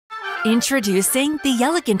Introducing the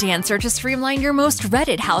elegant answer to streamline your most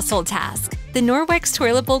dreaded household task, the Norwex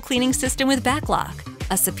Toilet Bowl Cleaning System with Backlock.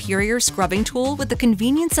 A superior scrubbing tool with the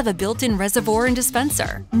convenience of a built-in reservoir and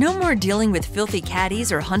dispenser. No more dealing with filthy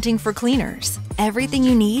caddies or hunting for cleaners. Everything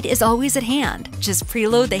you need is always at hand. Just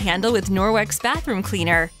preload the handle with Norwex Bathroom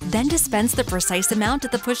Cleaner, then dispense the precise amount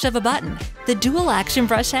at the push of a button. The dual-action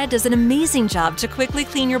brush head does an amazing job to quickly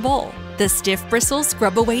clean your bowl. The stiff bristles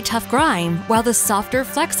scrub away tough grime, while the softer,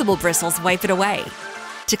 flexible bristles wipe it away.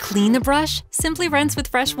 To clean the brush, simply rinse with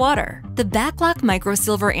fresh water. The Backlock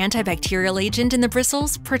Microsilver antibacterial agent in the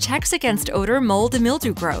bristles protects against odor, mold, and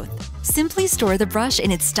mildew growth. Simply store the brush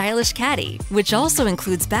in its stylish caddy, which also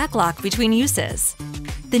includes Backlock between uses.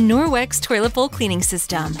 The Norwex Toilet Bowl Cleaning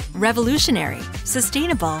System. Revolutionary,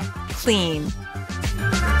 sustainable, clean.